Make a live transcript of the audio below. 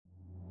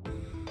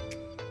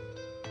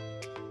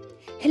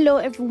Hello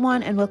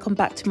everyone and welcome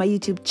back to my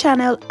YouTube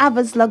channel,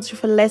 Ava's Luxury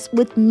for Less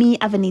with me,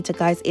 Avanita.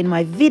 Guys, in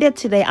my video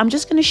today I'm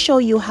just going to show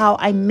you how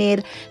I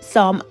made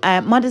some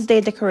Mother's Day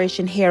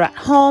decoration here at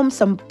home,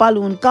 some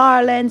balloon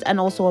garlands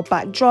and also a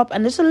backdrop,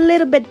 and there's a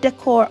little bit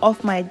decor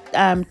of my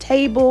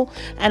table,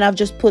 and I've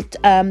just put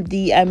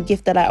the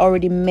gift that I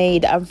already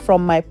made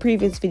from my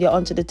previous video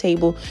onto the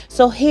table.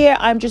 So here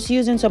I'm just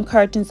using some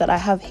curtains that I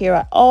have here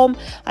at home.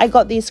 I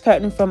got these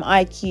curtains from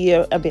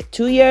IKEA about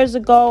 2 years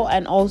ago,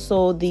 and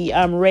also the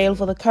rail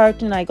for the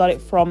curtain I got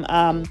it from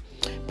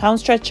Pound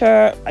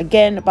Stretcher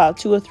again about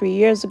 2 or 3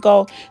 years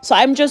ago. So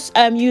I'm just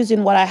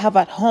using what I have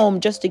at home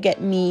just to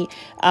get me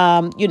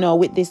you know,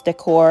 with this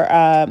decor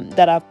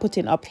that I've put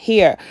in up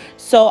here.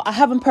 So I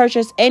haven't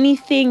purchased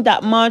anything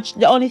that much.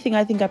 The only thing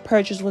I think I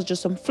purchased was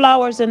just some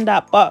flowers and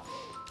that, but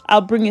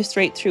I'll bring you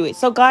straight through it.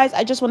 So guys,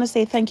 I just want to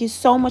say thank you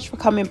so much for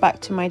coming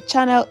back to my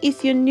channel.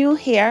 If you're new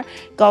here,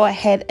 go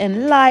ahead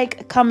and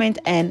like, comment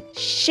and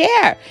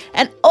share,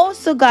 and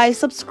also guys,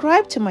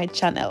 subscribe to my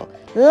channel,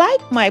 like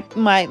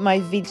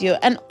my video,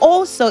 and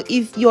also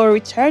if you're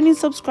returning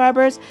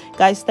subscribers,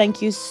 guys,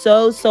 thank you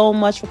so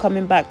much for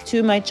coming back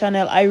to my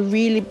channel. I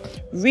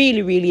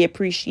really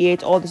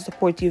appreciate all the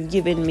support you've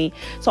given me.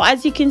 So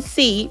as you can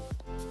see,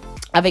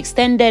 I've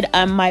extended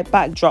my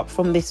backdrop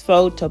from this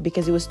photo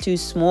because it was too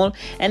small,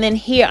 and then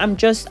here I'm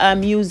just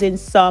using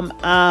some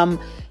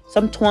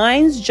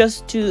twines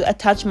just to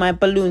attach my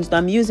balloons. Now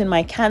I'm using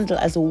my candle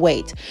as a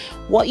weight.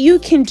 What you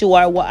can do,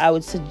 or what I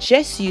would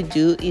suggest you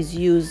do, is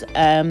use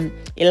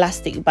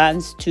elastic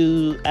bands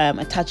to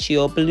attach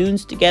your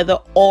balloons together,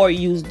 or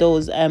use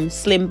those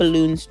slim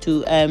balloons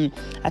to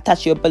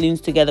attach your balloons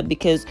together,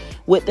 because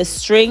with the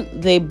string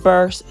they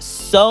burst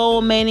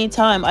so many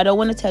times. I don't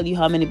want to tell you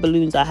how many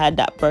balloons I had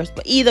that burst,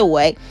 but either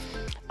way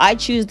I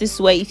choose this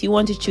way. If you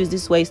want to choose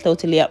this way, it's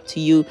totally up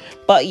to you.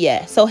 But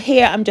yeah, so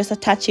here I'm just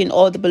attaching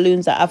all the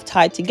balloons that I've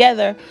tied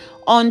together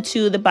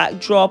onto the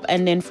backdrop,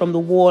 and then from the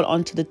wall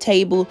onto the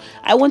table.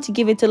 I want to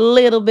give it a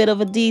little bit of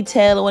a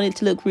detail. I want it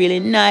to look really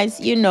nice,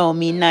 you know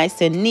me,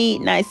 nice and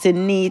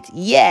neat,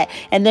 yeah.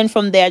 And then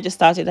from there I just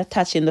started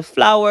attaching the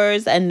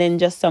flowers, and then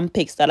just some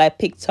pics that I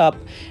picked up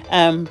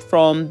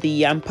from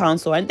the pound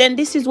store. And then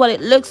this is what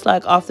it looks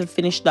like after I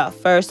finished that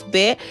first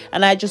bit,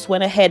 and I just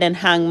went ahead and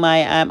hang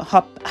my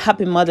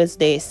Happy Mother's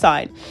Day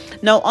sign.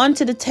 Now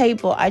onto the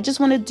table, I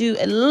just want to do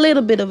a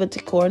little bit of a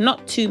decor,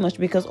 not too much,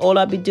 because all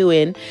I'll be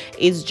doing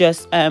is just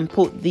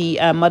put the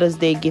Mother's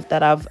Day gift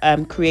that I've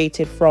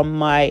created from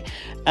my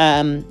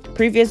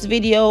previous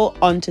video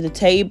onto the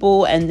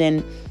table, and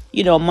then,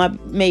 you know,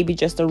 maybe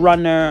just a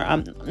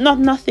runner,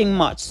 nothing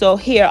much. So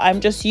here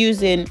I'm just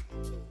using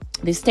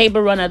this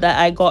table runner that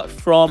I got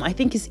from, I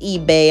think it's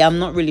eBay, I'm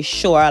not really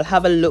sure, I'll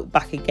have a look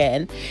back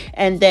again.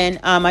 And then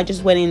I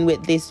just went in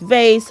with this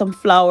vase, some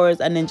flowers,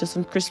 and then just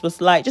some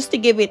Christmas light, just to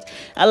give it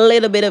a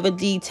little bit of a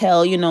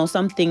detail, you know,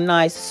 something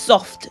nice,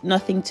 soft,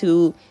 nothing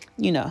too,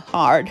 you know,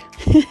 hard.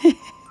 Why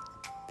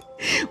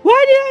did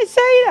I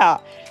say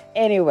that?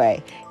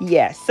 Anyway,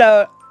 yeah,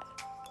 so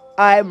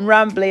I'm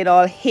rambling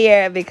all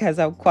here because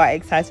I'm quite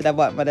excited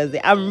about Mother's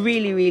Day. I'm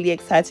really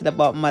excited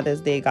about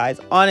Mother's Day, guys.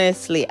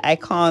 Honestly, I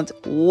can't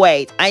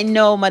wait. I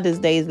know Mother's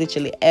Day is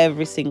literally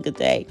every single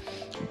day,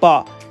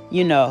 but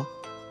you know,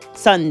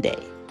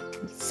 Sunday,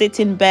 sit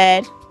in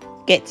bed,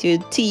 get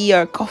your tea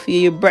or coffee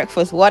or your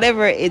breakfast,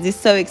 whatever it is. It's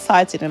so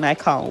exciting and I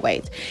can't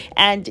wait.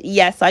 And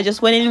yes, I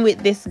just went in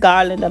with this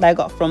garland that I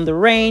got from the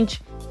range,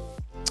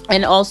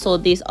 and also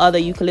this other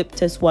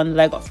eucalyptus one that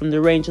I got from the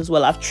range as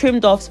well. I've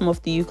trimmed off some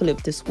of the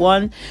eucalyptus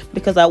one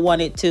because I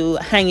wanted to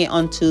hang it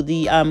onto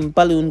the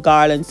balloon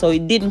garland, so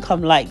it didn't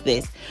come like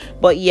this.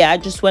 But yeah, I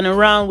just went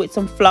around with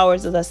some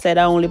flowers. As I said,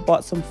 I only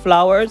bought some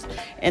flowers,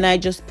 and I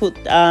just put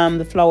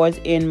the flowers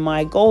in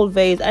my gold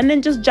vase, and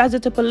then just jazz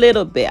it up a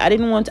little bit. I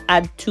didn't want to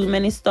add too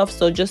many stuff,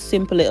 so just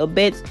simple little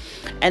bits.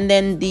 And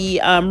then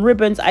the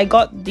ribbons, I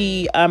got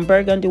the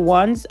burgundy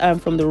ones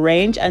from the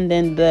range, and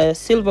then the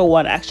silver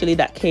one actually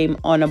that came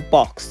on a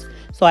box,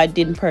 so I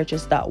didn't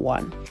purchase that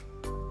one.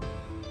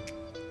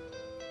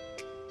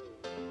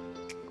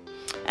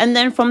 And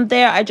then from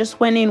there I just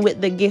went in with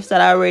the gifts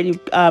that I already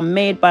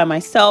made by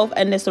myself,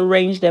 and just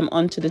arranged them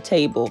onto the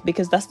table,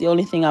 because that's the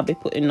only thing I'll be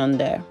putting on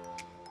there.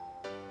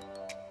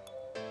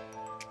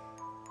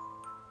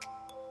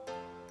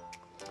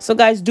 So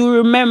guys, do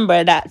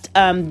remember that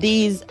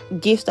these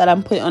gifts that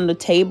I'm putting on the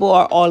table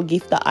are all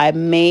gifts that I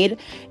made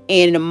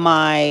in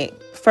my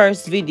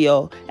first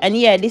video. And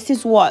yeah, this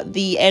is what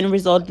the end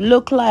result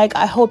look like.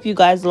 I hope you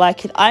guys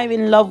like it. I'm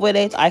in love with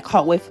it. I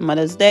can't wait for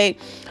Mother's Day.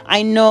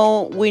 I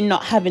know we're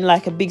not having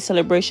like a big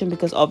celebration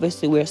because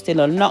obviously we're still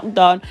on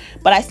lockdown,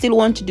 but I still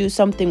want to do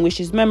something which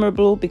is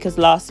memorable, because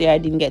last year I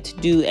didn't get to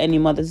do any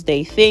Mother's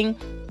Day thing.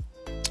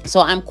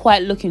 So I'm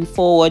quite looking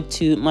forward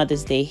to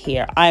Mother's Day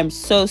here. I am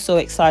so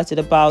excited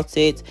about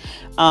it.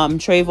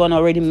 Trayvon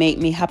already made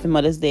me Happy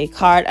Mother's Day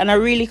card, and I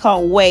really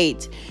can't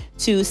wait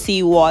to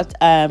see what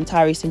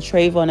Tyrese and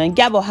Trayvon and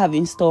Gabo have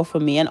in store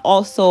for me. And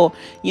also,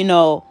 you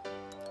know,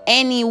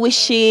 any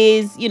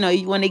wishes, you know,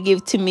 you want to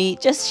give to me,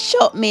 just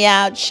shout me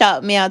out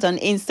on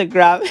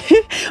Instagram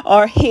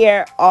or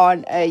here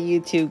on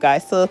YouTube,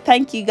 guys. So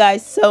thank you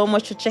guys so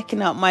much for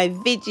checking out my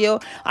video.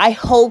 I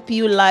hope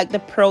you like the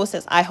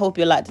process. I hope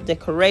you like the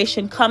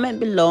decoration. Comment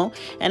below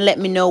and let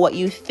me know what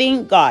you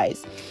think,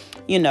 guys,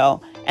 you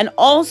know. And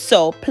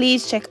also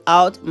please check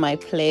out my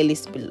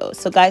playlist below.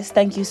 So guys,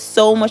 thank you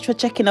so much for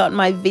checking out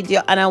my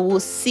video, and I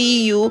will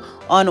see you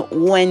on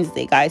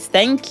Wednesday, guys.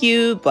 Thank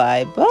you.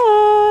 Bye bye.